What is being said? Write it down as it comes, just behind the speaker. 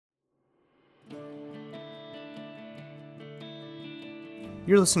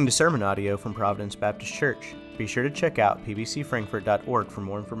You're listening to sermon audio from Providence Baptist Church. Be sure to check out pbcfrankfurt.org for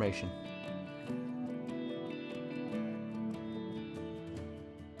more information.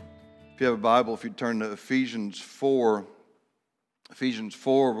 If you have a Bible, if you turn to Ephesians 4,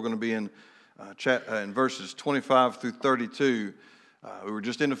 we're going to be in verses 25 through 32. We were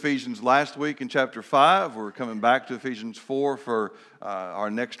just in Ephesians last week in chapter 5. We're coming back to Ephesians 4 for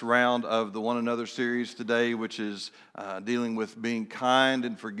our next round of the One Another series today, which is dealing with being kind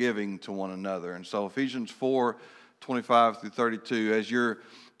and forgiving to one another. And so Ephesians 4, 25 through 32. As you're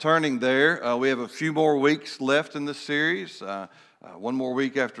turning there, we have a few more weeks left in this series. One more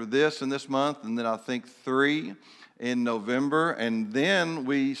week after this in this month, and then I think 3 in November, and then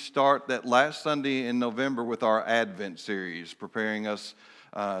we start that last Sunday in November with our Advent series, preparing us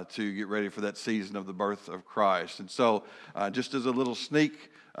to get ready for that season of the birth of Christ. And so, just as a little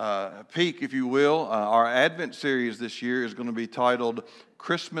sneak peek, if you will, our Advent series this year is going to be titled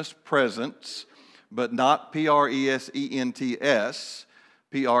Christmas Presents, but not Presents,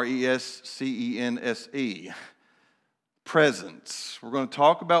 Prescense. Presence. We're going to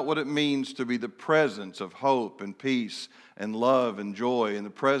talk about what it means to be the presence of hope and peace and love and joy in the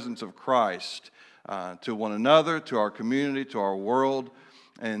presence of Christ to one another, to our community, to our world,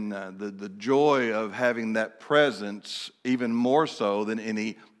 and the joy of having that presence even more so than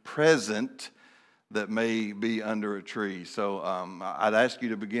any present that may be under a tree. So I'd ask you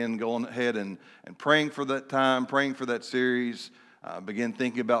to begin going ahead and praying for that time, praying for that series, begin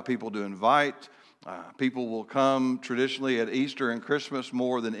thinking about people to invite. People will come traditionally at Easter and Christmas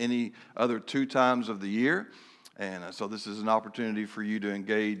more than any other 2 times of the year. And so this is an opportunity for you to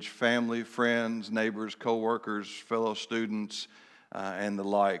engage family, friends, neighbors, co-workers, fellow students, and the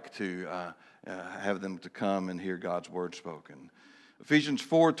like to have them to come and hear God's word spoken. Ephesians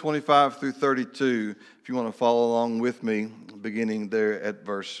 4, 25 through 32, if you want to follow along with me, beginning there at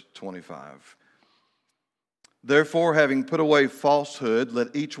verse 25. Therefore, having put away falsehood,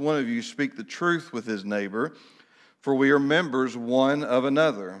 let each one of you speak the truth with his neighbor, for we are members one of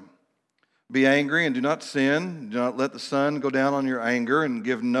another. Be angry and do not sin. Do not let the sun go down on your anger, and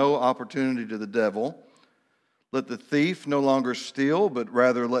give no opportunity to the devil. Let the thief no longer steal, but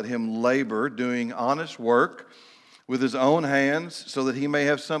rather let him labor, doing honest work with his own hands, so that he may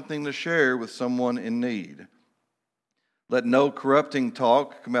have something to share with someone in need. Let no corrupting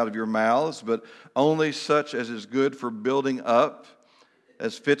talk come out of your mouths, but only such as is good for building up,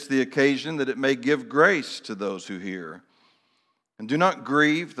 as fits the occasion, that it may give grace to those who hear. And do not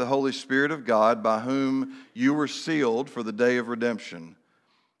grieve the Holy Spirit of God, by whom you were sealed for the day of redemption.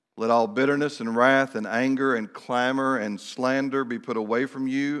 Let all bitterness and wrath and anger and clamor and slander be put away from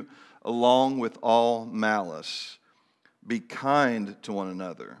you, along with all malice. Be kind to one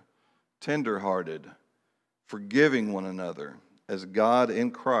another, tender-hearted, forgiving one another, as God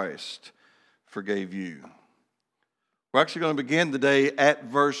in Christ forgave you. We're actually going to begin today at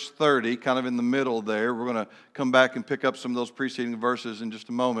verse 30, kind of in the middle there. We're going to come back and pick up some of those preceding verses in just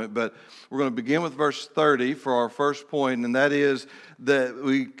a moment, but we're going to begin with verse 30 for our first point, and that is that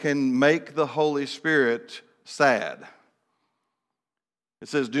we can make the Holy Spirit sad. It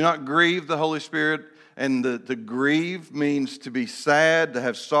says, do not grieve the Holy Spirit, and to grieve means to be sad, to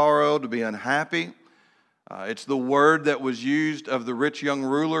have sorrow, to be unhappy. It's the word that was used of the rich young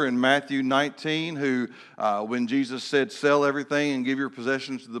ruler in Matthew 19 who, when Jesus said, sell everything and give your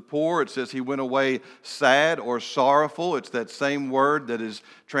possessions to the poor, it says he went away sad or sorrowful. It's that same word that is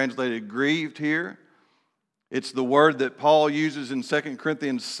translated grieved here. It's the word that Paul uses in 2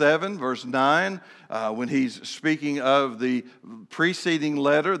 Corinthians 7, verse 9, when he's speaking of the preceding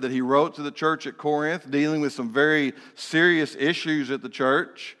letter that he wrote to the church at Corinth, dealing with some very serious issues at the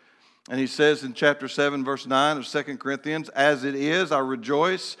church. And he says in chapter 7, verse 9 of 2 Corinthians, as it is, I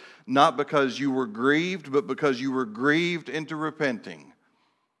rejoice, not because you were grieved, but because you were grieved into repenting.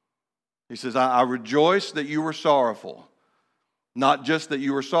 He says, I rejoice that you were sorrowful. Not just that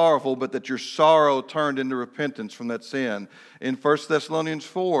you were sorrowful, but that your sorrow turned into repentance from that sin. In 1 Thessalonians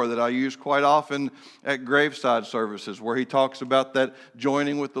 4, that I use quite often at graveside services, where he talks about that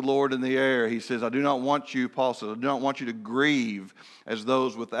joining with the Lord in the air. He says, I do not want you, Paul says, I do not want you to grieve as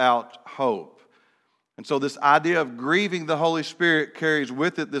those without hope. And so this idea of grieving the Holy Spirit carries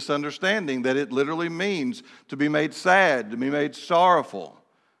with it this understanding that it literally means to be made sad, to be made sorrowful.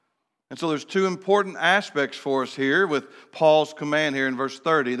 And so there's 2 important aspects for us here with Paul's command here in verse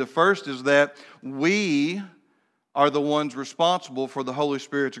 30. The first is that we are the ones responsible for the Holy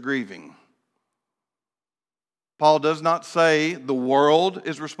Spirit's grieving. Paul does not say the world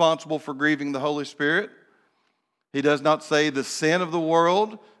is responsible for grieving the Holy Spirit. He does not say the sin of the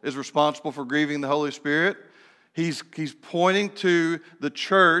world is responsible for grieving the Holy Spirit. He's pointing to the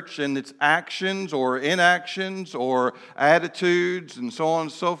church and its actions or inactions or attitudes and so on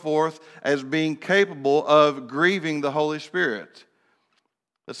and so forth as being capable of grieving the Holy Spirit.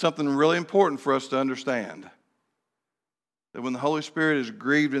 That's something really important for us to understand. That when the Holy Spirit is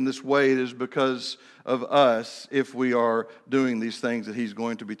grieved in this way, it is because of us if we are doing these things that he's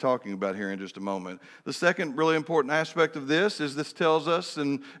going to be talking about here in just a moment. The second really important aspect of this is this tells us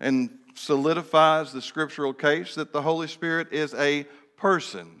and solidifies the scriptural case that the Holy Spirit is a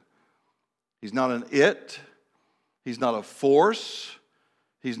person. He's not an it. He's not a force.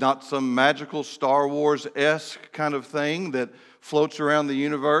 He's not some magical Star Wars-esque kind of thing that floats around the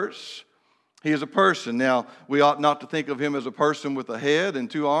universe. He is a person. Now, we ought not to think of him as a person with a head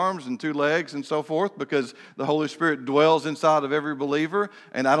and 2 arms and 2 legs and so forth, because the Holy Spirit dwells inside of every believer.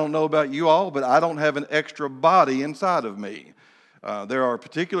 And I don't know about you all, but I don't have an extra body inside of me. There are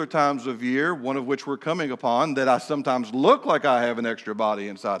particular times of year, one of which we're coming upon, that I sometimes look like I have an extra body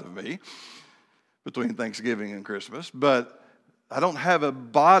inside of me between Thanksgiving and Christmas. But I don't have a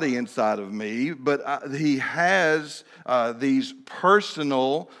body inside of me, but he has these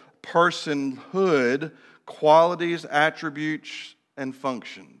personhood qualities, attributes, and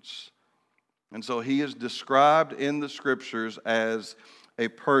functions. And so he is described in the scriptures as a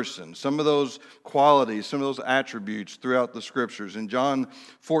person. Some of those qualities, some of those attributes throughout the scriptures. In John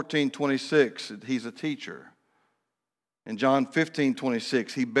 14:26, he's a teacher. In John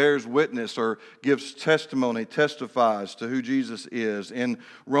 15:26, he bears witness or gives testimony, testifies to who Jesus is. In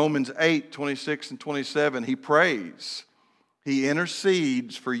Romans 8:26 and 27, he prays. He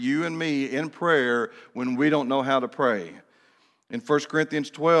intercedes for you and me in prayer when we don't know how to pray. In 1 Corinthians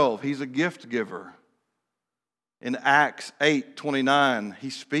 12, he's a gift giver. In Acts 8:29, he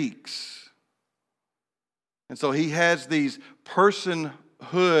speaks. And so he has these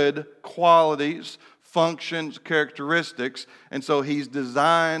personhood qualities, functions, characteristics, and so he's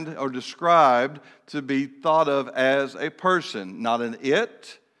designed or described to be thought of as a person, not an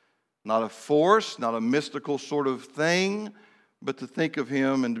it, not a force, not a mystical sort of thing, but to think of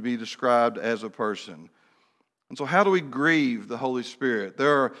him and to be described as a person. And so how do we grieve the Holy Spirit?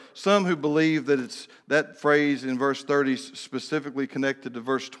 There are some who believe that it's that phrase in verse 30 specifically connected to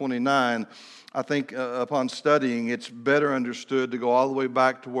verse 29. I think upon studying, it's better understood to go all the way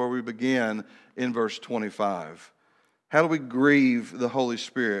back to where we began in verse 25. How do we grieve the Holy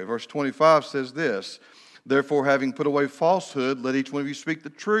Spirit? Verse 25 says this, "Therefore, having put away falsehood, let each one of you speak the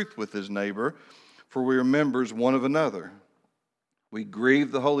truth with his neighbor, for we are members one of another." We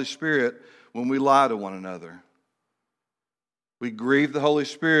grieve the Holy Spirit when we lie to one another. We grieve the Holy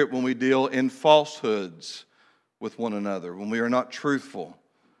Spirit when we deal in falsehoods with one another, when we are not truthful.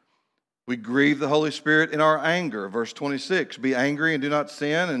 We grieve the Holy Spirit in our anger. Verse 26, "Be angry and do not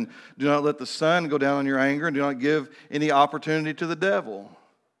sin, and do not let the sun go down on your anger, and do not give any opportunity to the devil."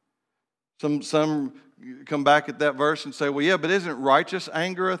 Some come back at that verse and say, well, yeah, but isn't righteous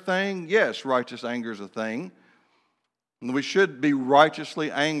anger a thing? Yes, righteous anger is a thing. And we should be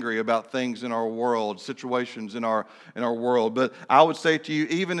righteously angry about things in our world, situations in our world. But I would say to you,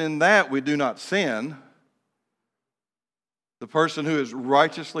 even in that, we do not sin. The person who is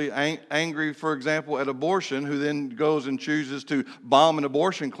righteously angry, for example, at abortion, who then goes and chooses to bomb an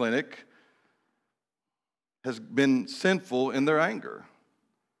abortion clinic, has been sinful in their anger.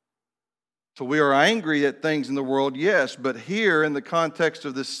 So we are angry at things in the world, yes, but here in the context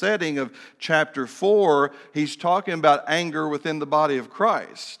of the setting of chapter 4, he's talking about anger within the body of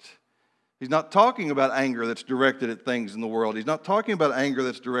Christ. He's not talking about anger that's directed at things in the world. He's not talking about anger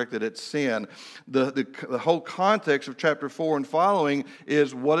that's directed at sin. The whole context of chapter 4 and following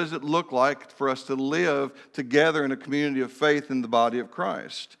is, what does it look like for us to live together in a community of faith in the body of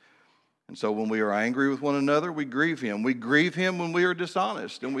Christ? And so when we are angry with one another, we grieve him. We grieve him when we are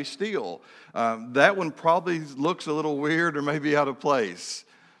dishonest and we steal. That one probably looks a little weird or maybe out of place.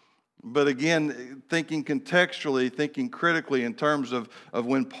 But again, thinking contextually, thinking critically in terms of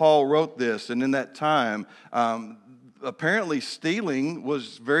when Paul wrote this and in that time, apparently stealing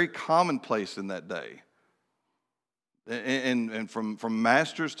was very commonplace in that day. And from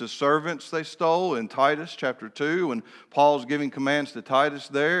masters to servants they stole in Titus chapter 2. When Paul's giving commands to Titus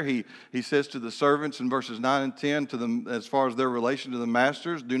there, he says to the servants in verses 9 and 10, to them as far as their relation to the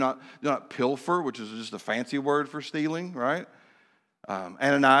masters, do not pilfer, which is just a fancy word for stealing, right?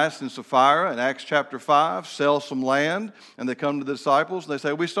 Ananias and Sapphira in Acts chapter 5 sell some land, and they come to the disciples and they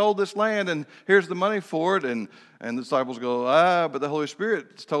say, "We sold this land and here's the money for it." And the disciples go, "But the Holy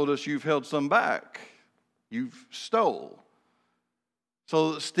Spirit told us you've held some back. You've stole."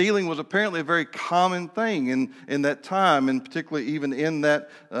 So stealing was apparently a very common thing in that time, and particularly even in that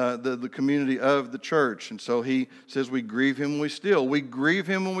the community of the church. And so he says we grieve him when we steal. We grieve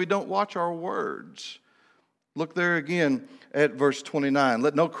him when we don't watch our words. Look there again at verse 29.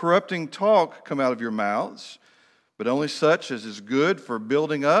 Let no corrupting talk come out of your mouths, but only such as is good for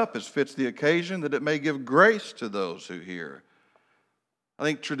building up, as fits the occasion, that it may give grace to those who hear. I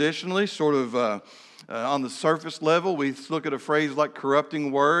think traditionally, sort of on the surface level, we look at a phrase like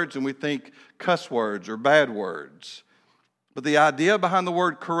corrupting words and we think cuss words or bad words. But the idea behind the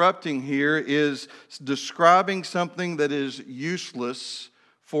word corrupting here is describing something that is useless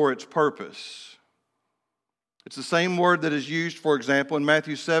for its purpose. It's the same word that is used, for example, in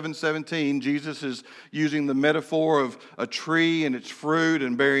Matthew 7:17. Jesus is using the metaphor of a tree and its fruit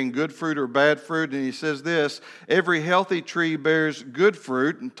and bearing good fruit or bad fruit. And he says this, every healthy tree bears good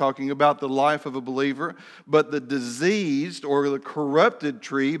fruit, and talking about the life of a believer, but the diseased or the corrupted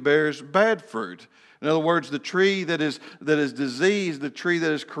tree bears bad fruit. In other words, the tree that is diseased, the tree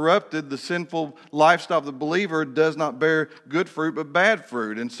that is corrupted, the sinful lifestyle of the believer does not bear good fruit but bad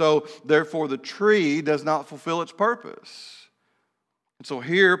fruit. And so, therefore, the tree does not fulfill its purpose. And so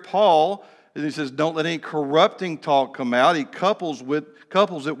here, Paul, he says, don't let any corrupting talk come out. He couples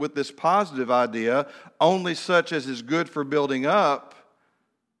it with this positive idea, only such as is good for building up.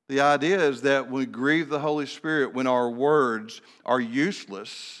 The idea is that we grieve the Holy Spirit when our words are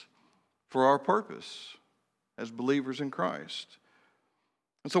useless for our purpose as believers in Christ.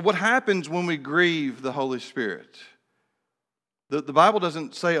 And so what happens when we grieve the Holy Spirit? The Bible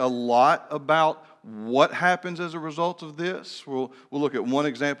doesn't say a lot about what happens as a result of this. We'll look at one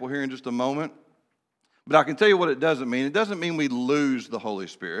example here in just a moment. But I can tell you what it doesn't mean. It doesn't mean we lose the Holy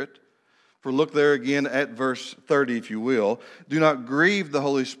Spirit. For look there again at verse 30, if you will. Do not grieve the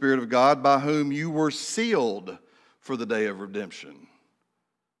Holy Spirit of God, by whom you were sealed for the day of redemption.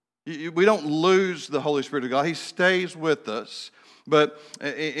 We don't lose the Holy Spirit of God. He stays with us. But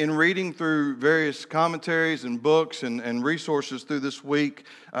in reading through various commentaries and books and resources through this week,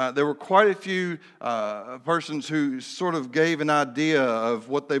 there were quite a few persons who sort of gave an idea of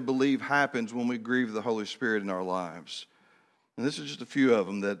what they believe happens when we grieve the Holy Spirit in our lives. And this is just a few of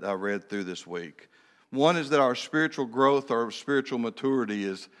them that I read through this week. One is that our spiritual growth, our spiritual maturity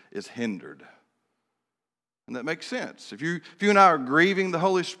is hindered. And that makes sense. If you and I are grieving the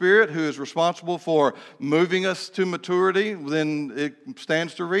Holy Spirit, who is responsible for moving us to maturity, then it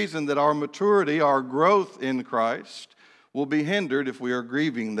stands to reason that our maturity, our growth in Christ, will be hindered if we are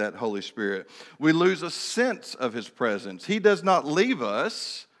grieving that Holy Spirit. We lose a sense of His presence. He does not leave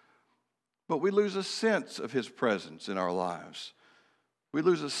us, but we lose a sense of His presence in our lives. We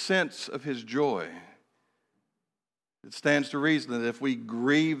lose a sense of His joy. It stands to reason that if we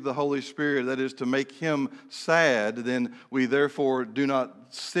grieve the Holy Spirit, that is to make Him sad, then we therefore do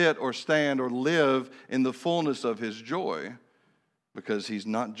not sit or stand or live in the fullness of His joy, because He's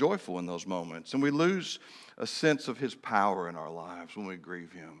not joyful in those moments. And we lose a sense of His power in our lives when we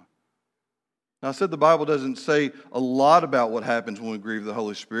grieve Him. Now, I said the Bible doesn't say a lot about what happens when we grieve the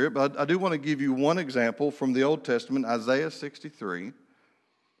Holy Spirit, but I do want to give you one example from the Old Testament, Isaiah 63.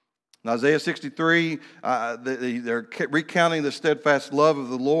 In Isaiah 63, they're recounting the steadfast love of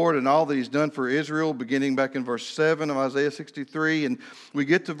the Lord and all that He's done for Israel, beginning back in verse 7 of Isaiah 63. And we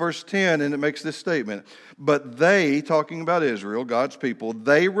get to verse 10, and it makes this statement. But they, talking about Israel, God's people,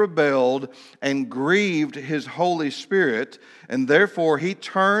 they rebelled and grieved His Holy Spirit, and therefore He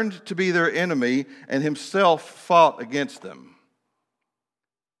turned to be their enemy and Himself fought against them.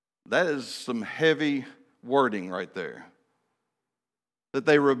 That is some heavy wording right there. That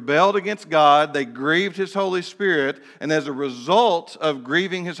they rebelled against God, they grieved His Holy Spirit, and as a result of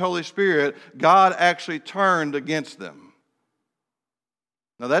grieving His Holy Spirit, God actually turned against them.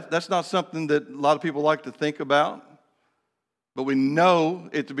 Now that's not something that a lot of people like to think about, but we know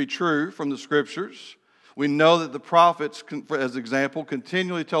it to be true from the Scriptures. We know that the prophets, as example,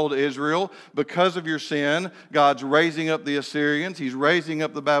 continually told Israel, because of your sin, God's raising up the Assyrians. He's raising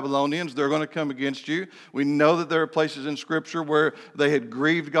up the Babylonians. They're going to come against you. We know that there are places in Scripture where they had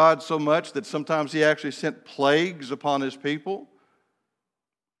grieved God so much that sometimes He actually sent plagues upon His people.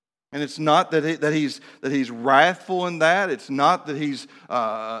 And it's not that he's wrathful in that. It's not that he's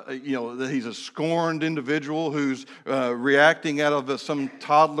a scorned individual who's reacting out of some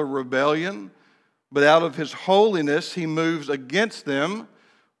toddler rebellion. But out of His holiness, He moves against them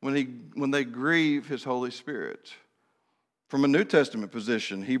when they grieve His Holy Spirit. From a New Testament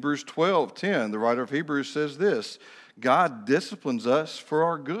position, Hebrews 12:10, the writer of Hebrews says this, God disciplines us for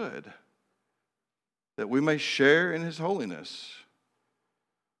our good, that we may share in His holiness.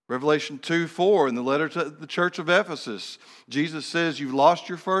 Revelation 2:4 in the letter to the church of Ephesus, Jesus says, you've lost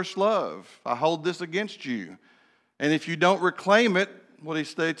your first love. I hold this against you. And if you don't reclaim it, what he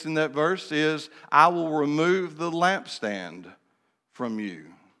states in that verse is, I will remove the lampstand from you.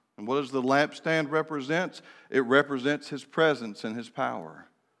 And what does the lampstand represent? It represents his presence and his power.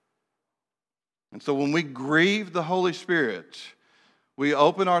 And so when we grieve the Holy Spirit, we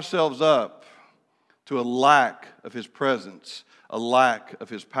open ourselves up to a lack of his presence, a lack of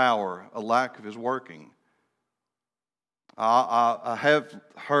his power, a lack of his working. I have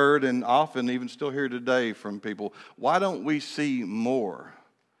heard and often even still hear today from people, why don't we see more?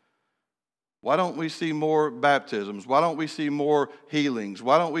 Why don't we see more baptisms? Why don't we see more healings?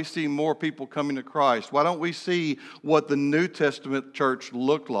 Why don't we see more people coming to Christ? Why don't we see what the New Testament church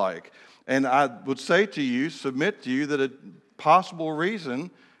looked like? And I would say to you, submit to you, that a possible reason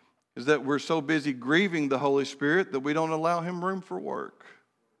is that we're so busy grieving the Holy Spirit that we don't allow him room for work.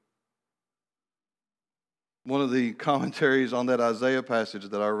 One of the commentaries on that Isaiah passage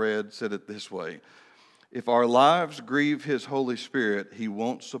that I read said it this way: if our lives grieve his Holy Spirit, he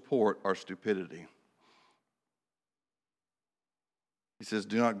won't support our stupidity. He says,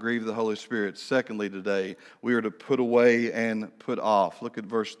 do not grieve the Holy Spirit. Secondly, today, we are to put away and put off. Look at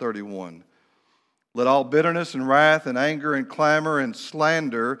verse 31. Let all bitterness and wrath and anger and clamor and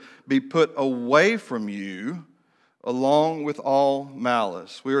slander be put away from you, along with all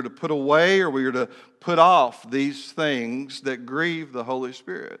malice. We are to put away, or we are to put off these things that grieve the Holy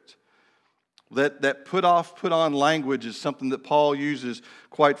Spirit. That put off, put on language is something that Paul uses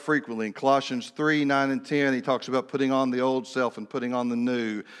quite frequently. In Colossians 3, 9, and 10, he talks about putting on the old self and putting on the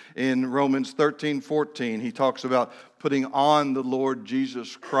new. In Romans 13, 14, he talks about putting on the Lord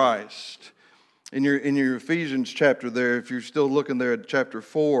Jesus Christ. In your Ephesians chapter there, if you're still looking there at chapter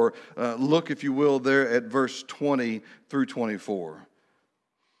 4, look, if you will, there at verse 20 through 24.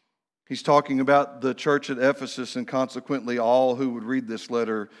 He's talking about the church at Ephesus and consequently all who would read this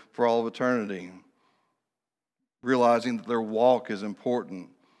letter for all of eternity, realizing that their walk is important.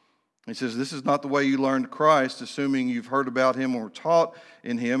 He says, this is not the way you learned Christ, assuming you've heard about him or taught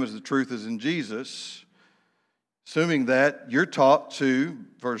in him as the truth is in Jesus. Assuming that you're taught to,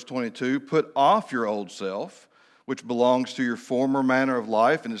 verse 22, put off your old self, which belongs to your former manner of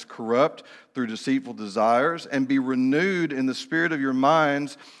life and is corrupt through deceitful desires, and be renewed in the spirit of your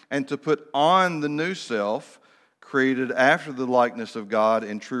minds, and to put on the new self, created after the likeness of God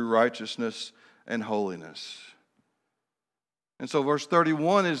in true righteousness and holiness. And so verse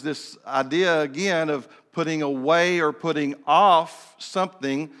 31 is this idea again of putting away or putting off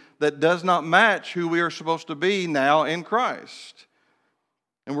something that does not match who we are supposed to be now in Christ.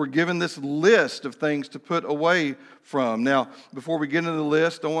 And we're given this list of things to put away from. Now, before we get into the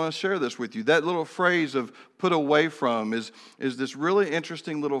list, I want to share this with you. That little phrase of put away from is this really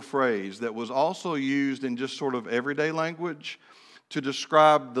interesting little phrase that was also used in just sort of everyday language to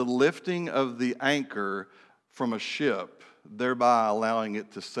describe the lifting of the anchor from a ship, thereby allowing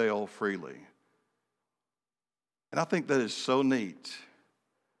it to sail freely. And I think that is so neat.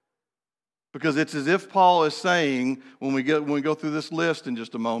 Because it's as if Paul is saying, when we go through this list in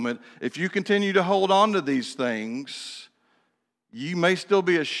just a moment, if you continue to hold on to these things, you may still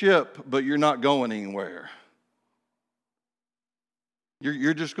be a ship, but you're not going anywhere.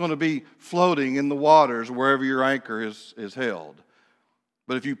 You're just going to be floating in the waters wherever your anchor is held.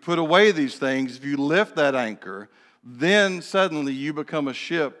 But if you put away these things, if you lift that anchor, then suddenly you become a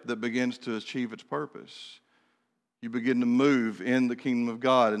ship that begins to achieve its purpose. You begin to move in the kingdom of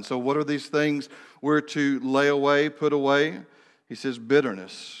God. And so what are these things we're to lay away, put away? He says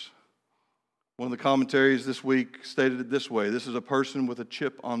bitterness. One of the commentaries this week stated it this way: this is a person with a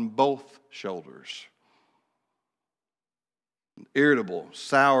chip on both shoulders. Irritable,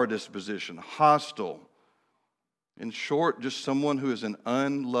 sour disposition, hostile. In short, just someone who is an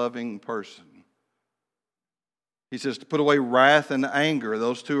unloving person. He says to put away wrath and anger.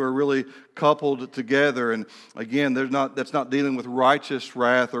 Those two are really coupled together. And again, that's not dealing with righteous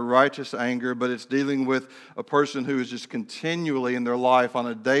wrath or righteous anger, but it's dealing with a person who is just continually in their life on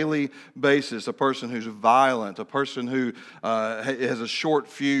a daily basis, a person who's violent, a person who has a short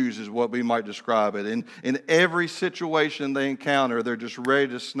fuse is what we might describe it. In every situation they encounter, they're just ready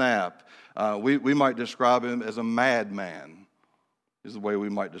to snap. We might describe him as a madman, is the way we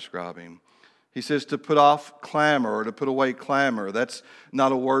might describe him. He says to put off clamor or to put away clamor. That's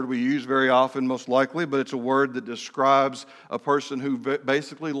not a word we use very often, most likely, but it's a word that describes a person who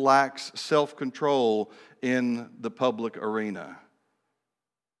basically lacks self-control in the public arena.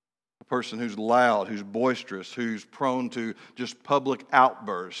 A person who's loud, who's boisterous, who's prone to just public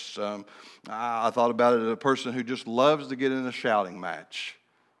outbursts. I thought about it as a person who just loves to get in a shouting match.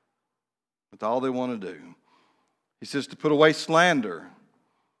 That's all they want to do. He says to put away slander,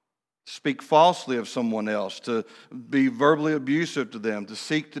 speak falsely of someone else, to be verbally abusive to them, to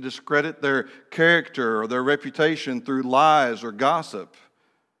seek to discredit their character or their reputation through lies or gossip.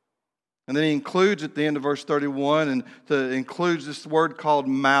 And then he includes at the end of verse 31, includes this word called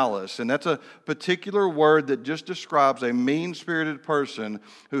malice. And that's a particular word that just describes a mean-spirited person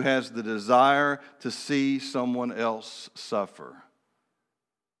who has the desire to see someone else suffer.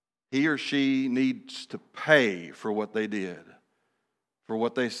 He or she needs to pay for what they did, for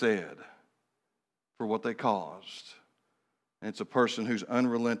what they said, for what they caused. And it's a person who's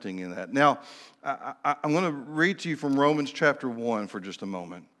unrelenting in that. Now, I'm going to read to you from Romans chapter 1 for just a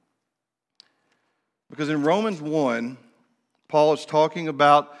moment. Because in Romans 1, Paul is talking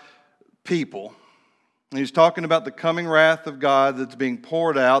about people. And he's talking about the coming wrath of God that's being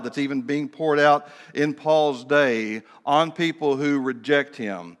poured out, that's even being poured out in Paul's day on people who reject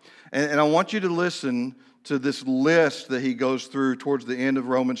him. And I want you to listen to this list that he goes through towards the end of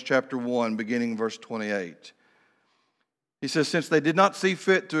Romans chapter 1, beginning verse 28. He says, since they did not see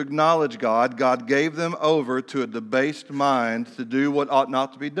fit to acknowledge God, God gave them over to a debased mind to do what ought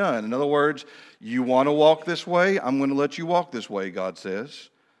not to be done. In other words, you want to walk this way? I'm going to let you walk this way, God says.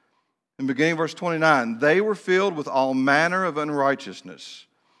 In beginning verse 29, they were filled with all manner of unrighteousness,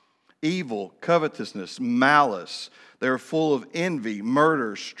 evil, covetousness, malice. They are full of envy,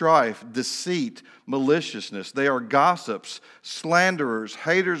 murder, strife, deceit, maliciousness. They are gossips, slanderers,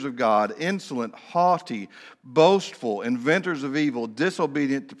 haters of God, insolent, haughty, boastful, inventors of evil,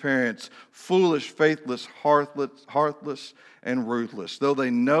 disobedient to parents, foolish, faithless, heartless, and ruthless. Though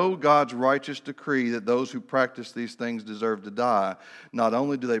they know God's righteous decree that those who practice these things deserve to die, not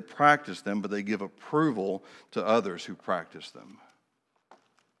only do they practice them, but they give approval to others who practice them.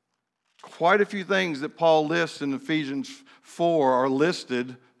 Quite a few things that Paul lists in Ephesians 4 are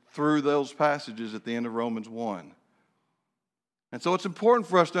listed through those passages at the end of Romans 1. And so it's important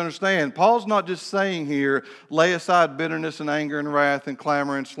for us to understand, Paul's not just saying here, lay aside bitterness and anger and wrath and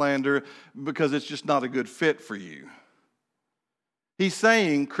clamor and slander because it's just not a good fit for you. He's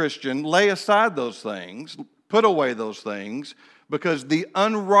saying, Christian, lay aside those things, put away those things, because the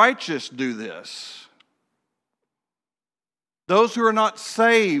unrighteous do this. Those who are not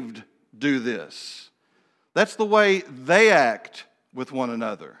saved do this. That's the way they act with one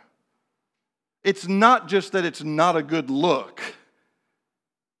another. It's not just that it's not a good look.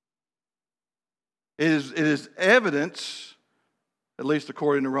 It is evidence, at least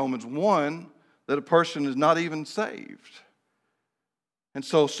according to Romans 1, that a person is not even saved. And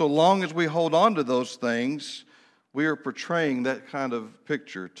so long as we hold on to those things, we are portraying that kind of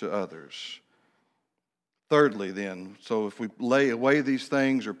picture to others. Thirdly, then, so if we lay away these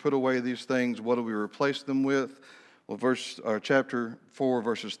things or put away these things, what do we replace them with? Well, chapter 4,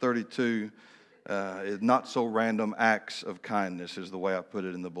 verses 32, is not so random acts of kindness is the way I put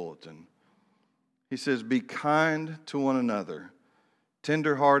it in the bulletin. He says, be kind to one another,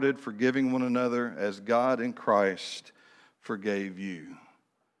 tender-hearted, forgiving one another as God in Christ forgave you.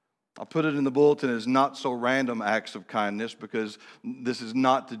 I'll put it in the bulletin as not so random acts of kindness because this is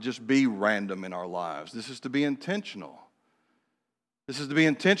not to just be random in our lives. This is to be intentional. This is to be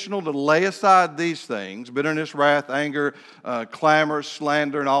intentional to lay aside these things, bitterness, wrath, anger, clamor,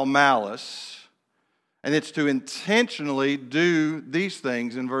 slander, and all malice. And it's to intentionally do these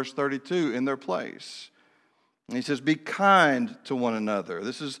things in verse 32 in their place. And he says, be kind to one another.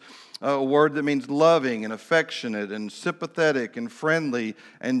 This is a word that means loving and affectionate and sympathetic and friendly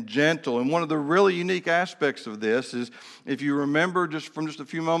and gentle. And one of the really unique aspects of this is, if you remember just a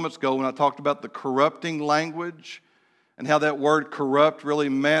few moments ago when I talked about the corrupting language and how that word corrupt really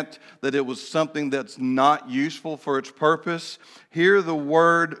meant that it was something that's not useful for its purpose, here the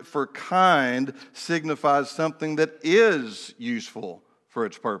word for kind signifies something that is useful for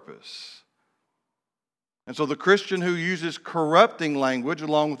its purpose. And so the Christian who uses corrupting language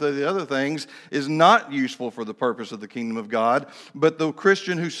along with the other things is not useful for the purpose of the kingdom of God. But the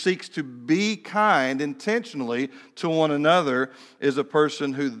Christian who seeks to be kind intentionally to one another is a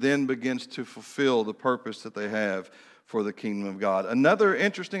person who then begins to fulfill the purpose that they have for the kingdom of God. Another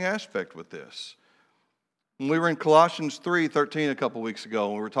interesting aspect with this. When we were in Colossians 3:13 a couple weeks ago,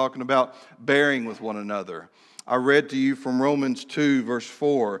 and we were talking about bearing with one another, I read to you from Romans 2, verse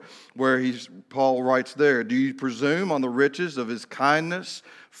 4, where Paul writes there, do you presume on the riches of his kindness,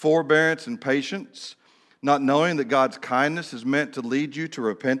 forbearance, and patience, not knowing that God's kindness is meant to lead you to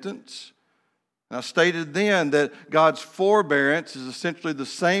repentance? And I stated then that God's forbearance is essentially the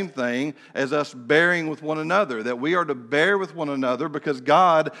same thing as us bearing with one another, that we are to bear with one another because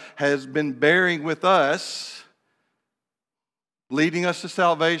God has been bearing with us leading us to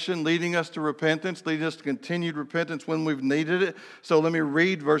salvation, leading us to repentance, leading us to continued repentance when we've needed it. So let me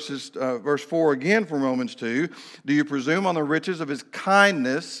read verse 4 again from Romans 2. Do you presume on the riches of his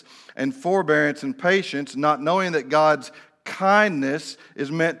kindness and forbearance and patience, not knowing that God's kindness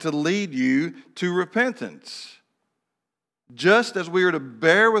is meant to lead you to repentance? Just as we are to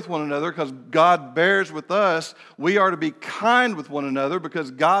bear with one another because God bears with us, we are to be kind with one another because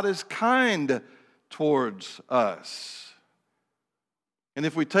God is kind towards us. And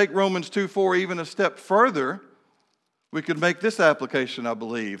if we take Romans 2:4 even a step further, we could make this application, I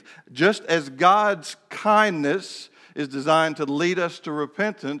believe. Just as God's kindness is designed to lead us to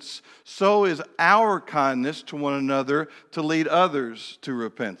repentance, so is our kindness to one another to lead others to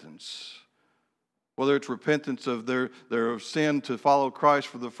repentance. Whether it's repentance of their sin to follow Christ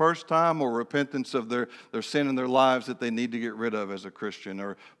for the first time, or repentance of their sin in their lives that they need to get rid of as a Christian,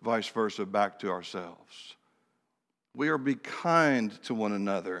 or vice versa, back to ourselves. We are to be kind to one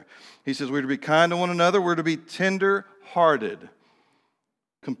another. He says we're to be kind to one another. We're to be tender-hearted,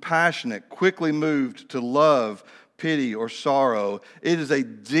 compassionate, quickly moved to love, pity, or sorrow. It is a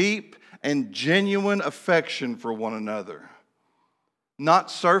deep and genuine affection for one another.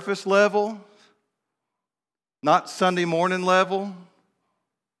 Not surface level, not Sunday morning level.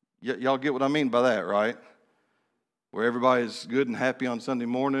 Y'all get what I mean by that, right? Where everybody's good and happy on Sunday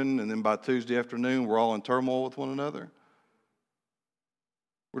morning, and then by Tuesday afternoon, we're all in turmoil with one another.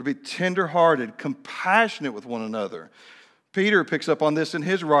 We're to be tender-hearted, compassionate with one another. Peter picks up on this in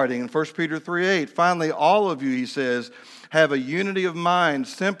his writing in 1 Peter 3:8. Finally, all of you, he says, have a unity of mind,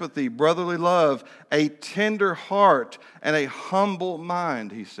 sympathy, brotherly love, a tender heart, and a humble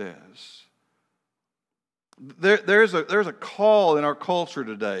mind, he says. There's a call in our culture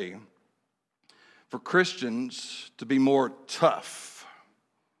today for Christians to be more tough,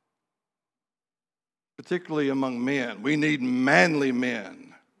 particularly among men. We need manly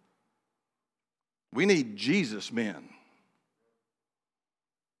men. We need Jesus men.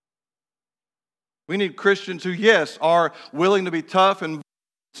 We need Christians who, yes, are willing to be tough and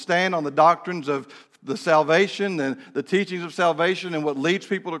stand on the doctrines of the salvation and the teachings of salvation and what leads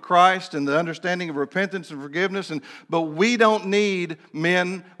people to Christ and the understanding of repentance and forgiveness. But we don't need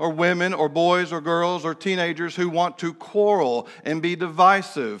men or women or boys or girls or teenagers who want to quarrel and be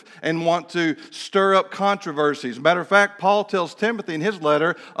divisive and want to stir up controversies. Matter of fact, Paul tells Timothy in his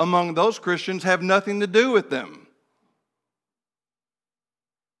letter, among those Christians have nothing to do with them.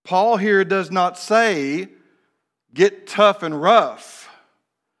 Paul here does not say, get tough and rough.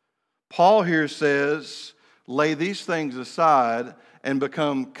 Paul here says, lay these things aside and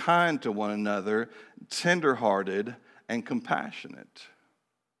become kind to one another, tenderhearted and compassionate.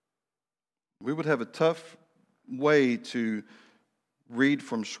 We would have a tough way to read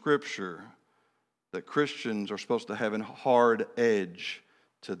from Scripture that Christians are supposed to have a hard edge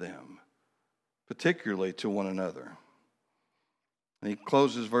to them, particularly to one another. And he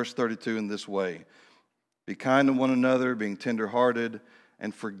closes verse 32 in this way. Be kind to one another, being tenderhearted,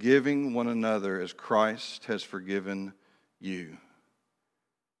 and forgiving one another as Christ has forgiven you.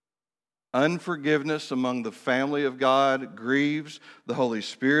 Unforgiveness among the family of God grieves the Holy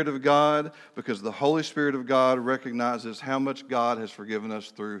Spirit of God because the Holy Spirit of God recognizes how much God has forgiven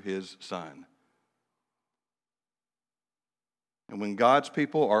us through His Son. And when God's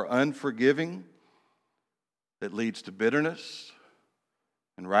people are unforgiving, it leads to bitterness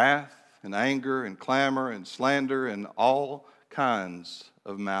and wrath and anger and clamor and slander and all kinds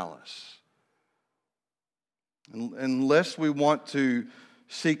of malice. Unless we want to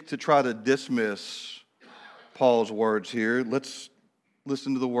seek to try to dismiss Paul's words here, let's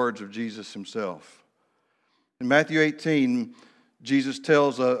listen to the words of Jesus himself. In Matthew 18, Jesus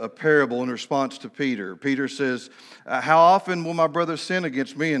tells a parable in response to Peter. Peter says, how often will my brother sin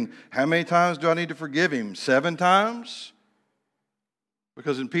against me, and how many times do I need to forgive him? 7 times?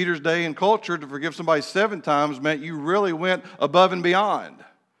 Because in Peter's day and culture, to forgive somebody 7 times meant you really went above and beyond.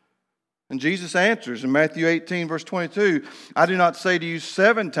 And Jesus answers in Matthew 18, verse 22, I do not say to you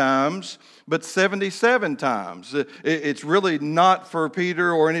 7 times, but 77 times. It's really not for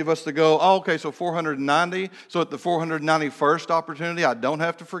Peter or any of us to go, oh, okay, so 490. So at the 491st opportunity, I don't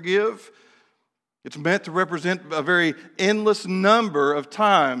have to forgive. It's meant to represent a very endless number of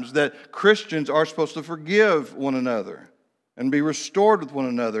times that Christians are supposed to forgive one another and be restored with one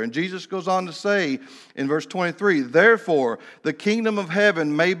another. And Jesus goes on to say in verse 23, therefore, the kingdom of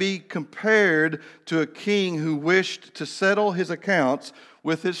heaven may be compared to a king who wished to settle his accounts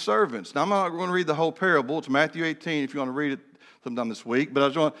with his servants. Now, I'm not going to read the whole parable. It's Matthew 18 if you want to read it sometime this week. But I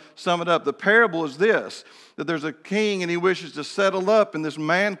just want to sum it up. The parable is this, that there's a king and he wishes to settle up, and this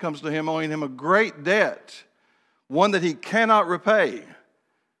man comes to him owing him a great debt. one that he cannot repay.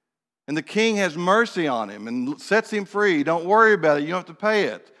 And the king has mercy on him and sets him free. Don't worry about it. You don't have to pay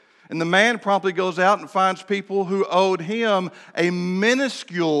it. And the man promptly goes out and finds people who owed him a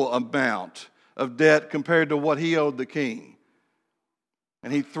minuscule amount of debt compared to what he owed the king.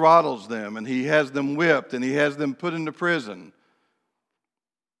 And he throttles them, and he has them whipped, and he has them put into prison.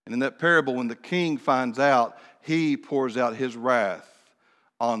 And in that parable, when the king finds out, he pours out his wrath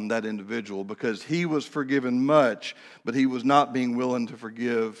on that individual because he was forgiven much, but he was not being willing to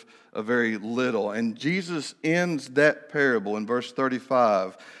forgive a very little. And Jesus ends that parable in verse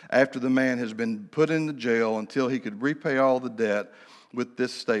 35 after the man has been put in the jail until he could repay all the debt with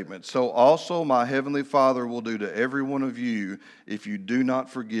this statement: "So also my heavenly Father will do to every one of you if you do not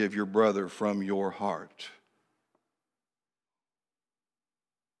forgive your brother from your heart."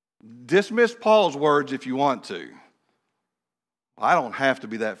 Dismiss Paul's words if you want to. I don't have to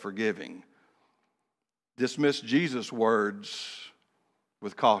be that forgiving. Dismiss Jesus' words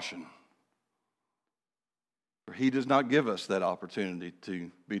with caution. For he does not give us that opportunity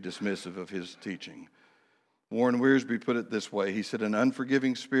to be dismissive of his teaching. Warren Wiersbe put it this way. He said, "An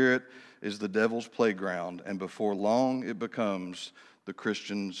unforgiving spirit is the devil's playground, and before long it becomes the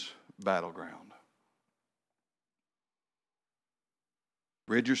Christian's battleground."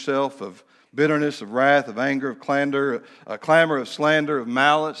 Rid yourself of bitterness, of wrath, of anger, of clamor, of slander, of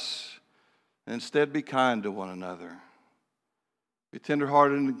malice, and instead be kind to one another. Be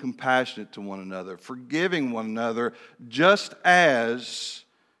tenderhearted and compassionate to one another, forgiving one another just as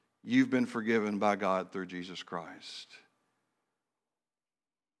you've been forgiven by God through Jesus Christ.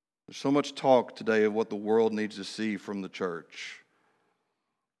 There's so much talk today of what the world needs to see from the church.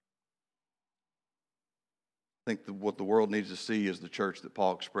 I think what the world needs to see is the church that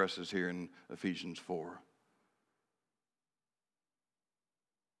Paul expresses here in Ephesians 4.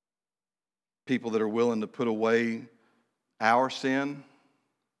 People that are willing to put away our sin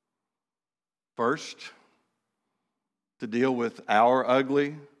first, to deal with our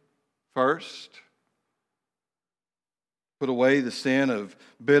ugly first, put away the sin of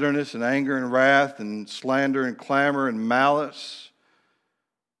bitterness and anger and wrath and slander and clamor and malice.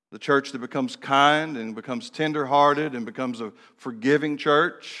 The church that becomes kind and becomes tender-hearted and becomes a forgiving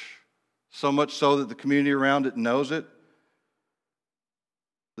church, so much so that the community around it knows it.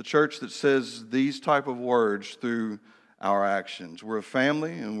 The church that says these type of words through our actions. We're a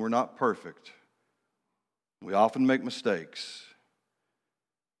family and we're not perfect. We often make mistakes,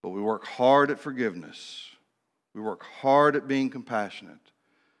 but we work hard at forgiveness. We work hard at being compassionate.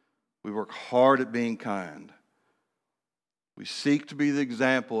 We work hard at being kind. We seek to be the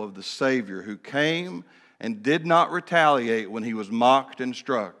example of the Savior who came and did not retaliate when he was mocked and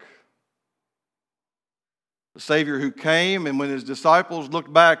struck. The Savior who came, and when his disciples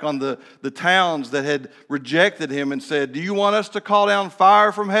looked back on the towns that had rejected him and said, "Do you want us to call down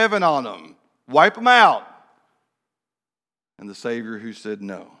fire from heaven on them? Wipe them out." And the Savior who said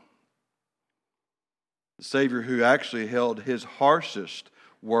no. The Savior who actually held his harshest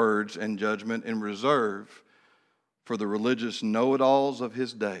words and judgment in reserve for the religious know-it-alls of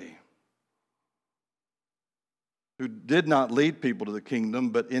his day, who did not lead people to the kingdom,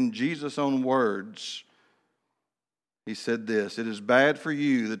 but in Jesus' own words, he said this: "It is bad for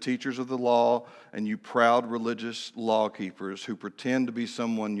you, the teachers of the law, and you proud religious law keepers who pretend to be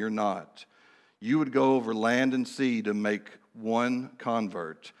someone you're not. You would go over land and sea to make one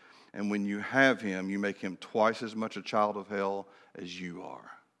convert, and when you have him, you make him twice as much a child of hell as you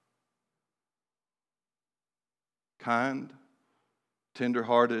are." Kind,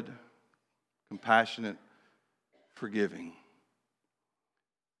 tender-hearted, compassionate, forgiving.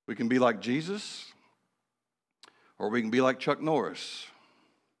 We can be like Jesus, or we can be like Chuck Norris,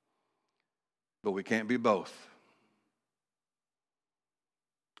 but we can't be both.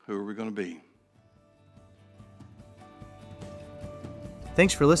 Who are we going to be?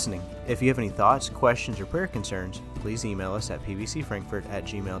 Thanks for listening. If you have any thoughts, questions, or prayer concerns, please email us at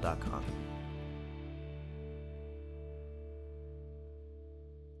pbcfrankfurt@gmail.com.